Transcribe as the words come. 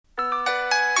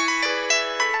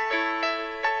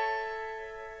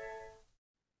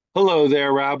Hello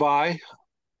there, Rabbi,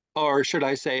 or should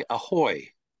I say ahoy?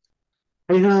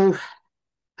 You know,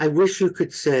 I wish you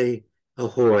could say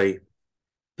ahoy,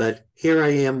 but here I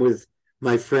am with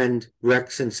my friend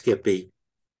Rex and Skippy.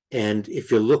 And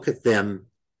if you look at them,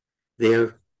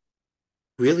 they're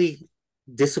really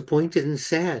disappointed and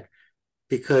sad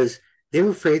because they're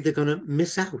afraid they're going to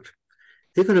miss out.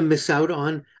 They're going to miss out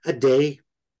on a day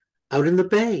out in the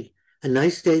bay, a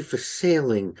nice day for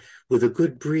sailing with a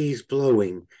good breeze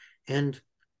blowing. And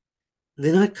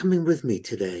they're not coming with me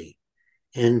today.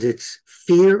 And it's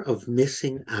fear of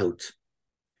missing out.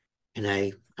 And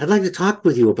I'd like to talk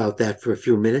with you about that for a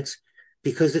few minutes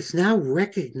because it's now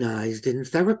recognized in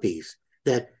therapies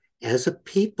that as a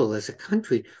people, as a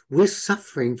country, we're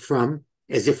suffering from,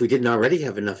 as if we didn't already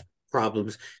have enough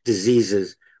problems,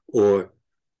 diseases, or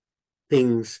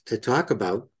things to talk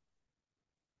about.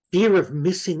 Fear of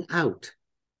missing out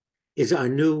is our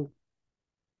new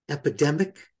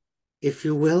epidemic, if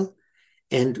you will,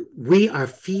 and we are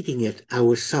feeding it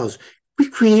ourselves. We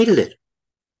created it.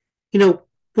 You know,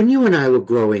 when you and I were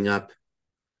growing up,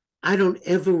 I don't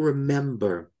ever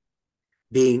remember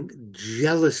being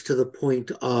jealous to the point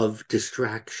of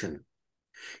distraction.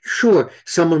 Sure,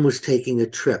 someone was taking a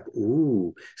trip.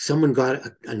 Ooh, someone got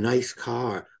a nice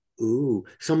car. Ooh,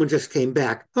 someone just came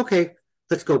back. Okay,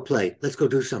 let's go play. Let's go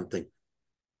do something.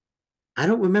 I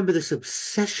don't remember this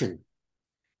obsession.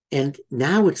 And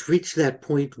now it's reached that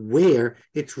point where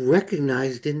it's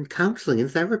recognized in counseling and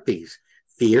therapies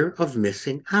fear of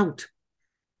missing out.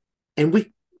 And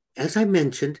as I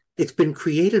mentioned, it's been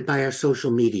created by our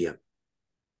social media.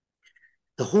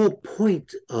 The whole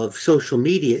point of social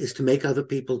media is to make other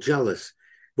people jealous.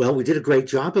 Well, we did a great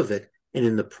job of it. And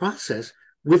in the process,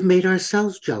 we've made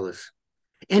ourselves jealous.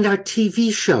 And our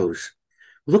TV shows.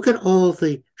 Look at all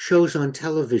the shows on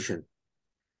television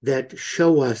that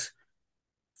show us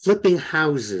flipping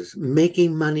houses,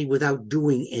 making money without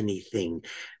doing anything,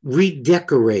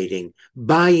 redecorating,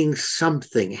 buying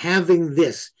something, having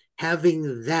this,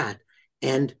 having that.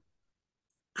 And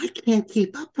I can't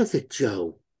keep up with it,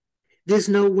 Joe. There's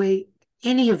no way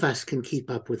any of us can keep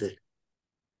up with it.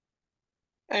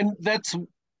 And that's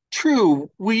true.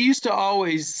 We used to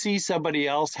always see somebody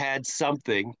else had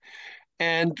something,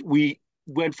 and we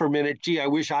went for a minute, gee, I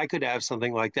wish I could have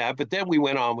something like that. But then we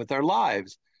went on with our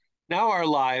lives. Now our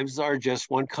lives are just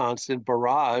one constant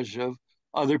barrage of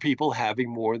other people having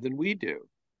more than we do.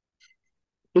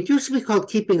 It used to be called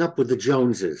keeping up with the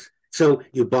Joneses. So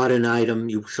you bought an item,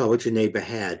 you saw what your neighbor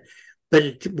had, but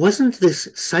it wasn't this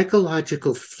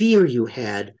psychological fear you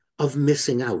had of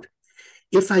missing out.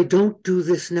 If I don't do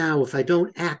this now, if I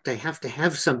don't act, I have to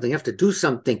have something, I have to do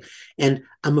something, and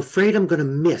I'm afraid I'm going to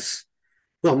miss.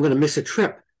 Well, I'm going to miss a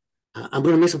trip. I'm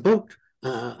going to miss a boat.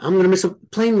 I'm going to miss a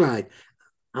plane ride.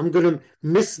 I'm going to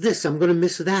miss this. I'm going to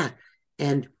miss that.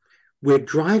 And we're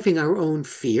driving our own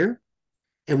fear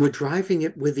and we're driving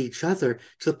it with each other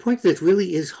to the point that it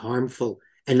really is harmful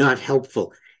and not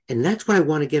helpful. And that's what I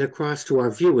want to get across to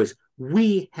our viewers.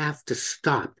 We have to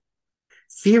stop.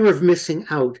 Fear of missing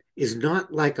out is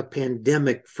not like a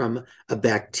pandemic from a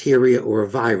bacteria or a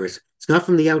virus. It's not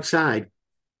from the outside.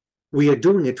 We are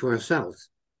doing it to ourselves.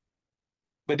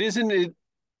 But isn't it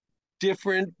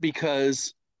different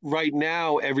because right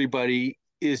now everybody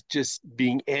is just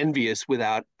being envious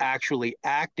without actually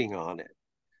acting on it?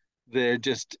 They're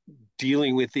just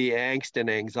dealing with the angst and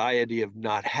anxiety of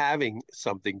not having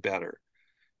something better.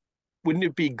 Wouldn't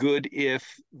it be good if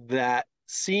that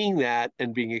seeing that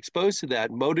and being exposed to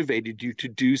that motivated you to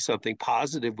do something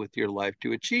positive with your life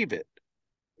to achieve it?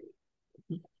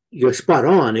 You're spot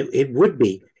on. It would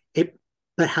be.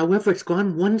 But however, it's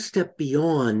gone one step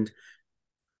beyond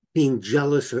being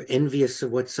jealous or envious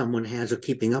of what someone has or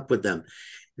keeping up with them.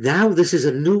 Now, this is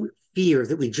a new fear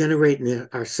that we generate in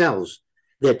ourselves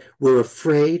that we're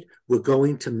afraid we're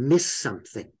going to miss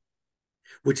something,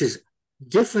 which is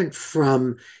different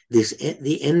from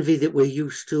the envy that we're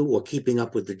used to, or keeping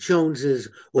up with the Joneses,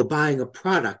 or buying a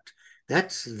product.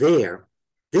 That's there.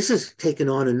 This has taken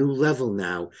on a new level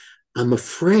now. I'm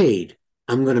afraid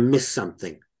I'm going to miss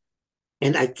something,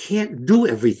 and I can't do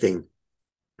everything.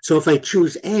 So if I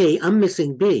choose A, I'm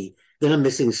missing B, then I'm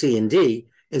missing C and D,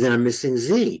 and then I'm missing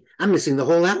Z. I'm missing the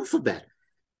whole alphabet.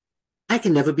 I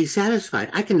can never be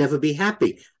satisfied. I can never be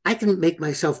happy. I can make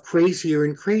myself crazier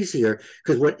and crazier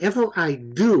because whatever I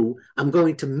do, I'm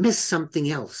going to miss something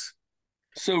else.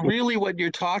 So really what you're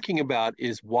talking about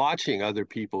is watching other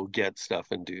people get stuff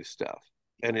and do stuff.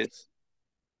 And it's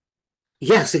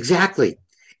Yes, exactly.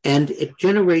 And it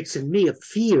generates in me a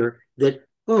fear that,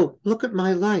 oh, look at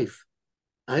my life.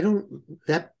 I don't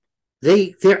that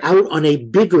they're out on a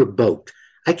bigger boat.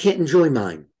 I can't enjoy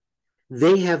mine.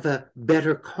 They have a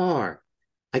better car.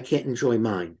 I can't enjoy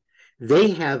mine.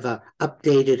 They have a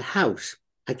updated house.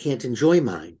 I can't enjoy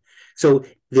mine. So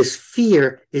this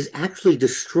fear is actually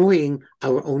destroying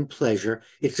our own pleasure.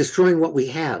 It's destroying what we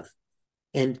have.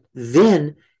 And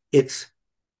then it's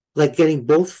like getting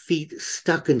both feet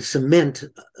stuck in cement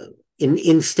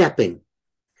in stepping.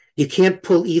 You can't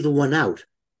pull either one out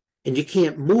and you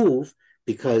can't move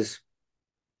because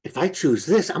if I choose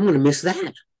this, I'm going to miss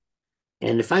that.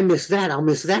 And if I miss that, I'll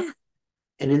miss that.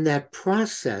 And in that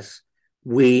process,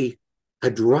 we are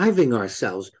driving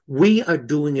ourselves. We are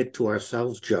doing it to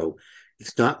ourselves, Joe.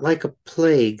 It's not like a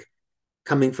plague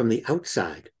coming from the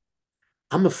outside.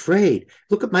 I'm afraid.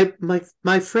 Look at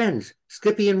my friends,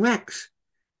 Skippy and Rex.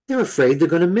 They're afraid they're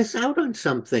going to miss out on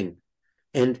something.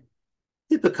 And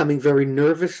they're becoming very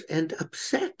nervous and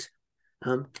upset.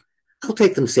 Um, I'll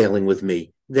take them sailing with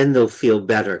me. Then they'll feel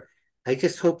better. I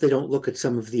just hope they don't look at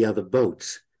some of the other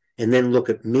boats and then look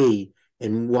at me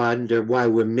and wonder why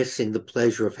we're missing the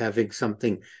pleasure of having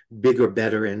something bigger,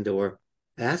 better, and or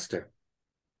faster.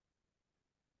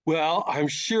 Well, I'm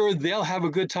sure they'll have a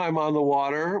good time on the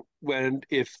water. When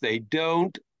if they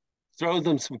don't, throw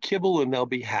them some kibble and they'll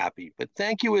be happy. But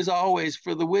thank you as always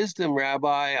for the wisdom,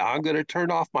 Rabbi. I'm going to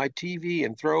turn off my TV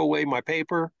and throw away my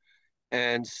paper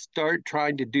and start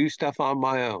trying to do stuff on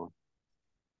my own.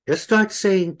 Just start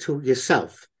saying to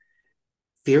yourself,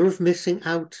 fear of missing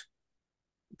out,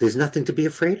 there's nothing to be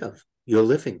afraid of. You're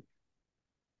living.